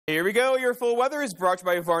Here we go. Your full weather is brought to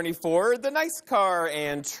you by Varney Ford, the nice car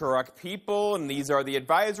and truck people. And these are the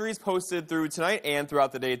advisories posted through tonight and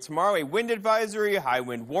throughout the day tomorrow. A wind advisory, a high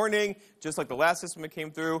wind warning, just like the last system that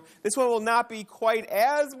came through. This one will not be quite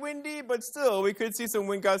as windy, but still, we could see some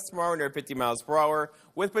wind gusts tomorrow near 50 miles per hour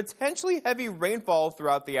with potentially heavy rainfall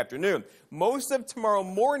throughout the afternoon. Most of tomorrow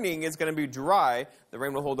morning is going to be dry. The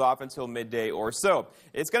rain will hold off until midday or so.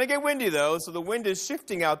 It's going to get windy, though, so the wind is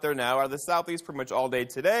shifting out there now out of the southeast pretty much all day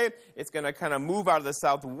today. It's going to kind of move out of the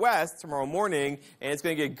southwest tomorrow morning, and it's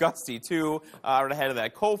going to get gusty, too, right ahead of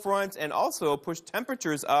that cold front, and also push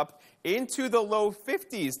temperatures up into the low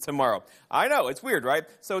 50s tomorrow. I know, it's weird, right?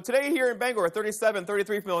 So today here in Bangor, 37,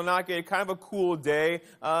 33 for Millinocket, kind of a cool day,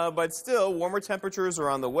 but still, warmer temperatures are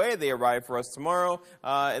on the way. They arrive for us tomorrow,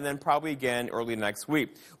 and then probably again early next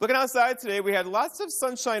week. Looking outside today, we had lots of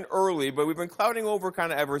sunshine early, but we've been clouding over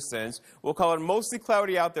kind of ever since. We'll call it mostly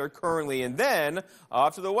cloudy out there currently, and then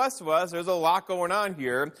off to the west of us, there's a lot going on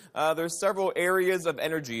here. There's several areas of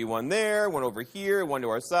energy, one there, one over here, one to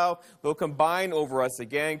our south. They'll combine over us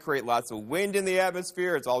again, create lots of wind in the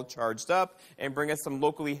atmosphere. It's all charged up and bring us some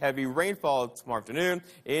locally heavy rainfall tomorrow afternoon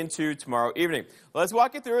into tomorrow evening. Let's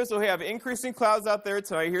walk it through. So we have increasing clouds out there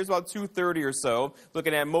tonight. Here's about 2:30 or so.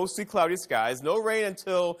 Looking at mostly cloudy skies. No rain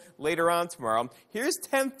until later on tomorrow. Here's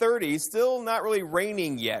 10:30. Still not really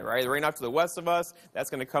raining yet, right? The rain off to the west of us. That's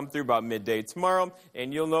going to come through about midday tomorrow,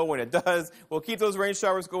 and you'll know when it does. We'll keep those rain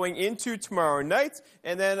showers going into tomorrow night,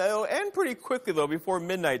 and then it'll end pretty quickly, though, before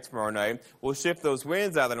midnight tomorrow night. We'll shift those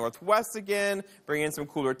winds out of the northwest again, bring in some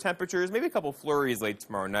cooler temperatures, maybe a couple flurries late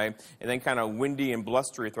tomorrow night, and then kind of windy and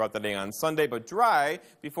blustery throughout the day on Sunday, but dry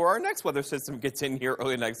before our next weather system gets in here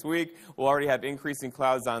early next week. We'll already have increasing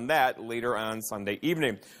clouds on that later on Sunday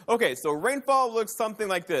evening. Okay, so rainfall looks something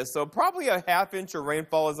like this. So probably a ½ inch of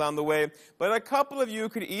rainfall is on the way, but a couple of you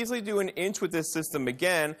could easily do an inch with this system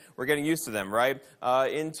again. We're getting used to them, right?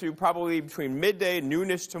 Into probably between midday,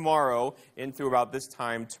 noonish tomorrow, into about this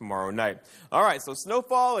time tomorrow night. All right, so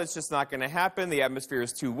snowfall is just not going to happen. The atmosphere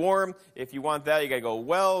is too warm. If you want that, you got to go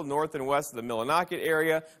well north and west of the Millinocket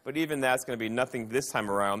area, but even that's going to be nothing this time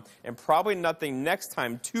around, and probably nothing next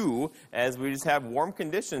time too, as we just have warm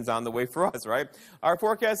conditions on the way for us, right? Our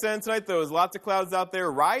forecast ends tonight, though, is lots of clouds out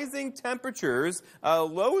there, rising temperatures.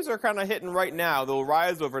 Lows are kind of hitting right now. They'll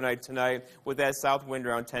rise overnight tonight with that south wind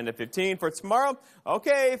around 10 to 15. For tomorrow,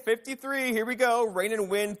 okay, 53, here we go. Rain and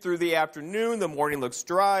wind through the afternoon. The morning looks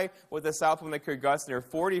dry with a south wind that could gust near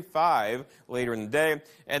 45 later in the day.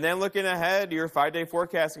 And then looking ahead, your 5-day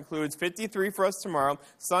forecast includes 53 for us tomorrow.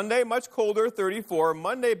 Sunday, much colder, 34.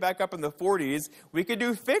 Monday, back up in the 40s. We could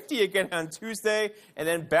do 50 again on Tuesday, and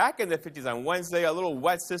then back in the 50s on Wednesday. A little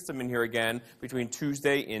wet system in here again between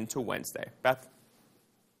Tuesday into Wednesday. Beth?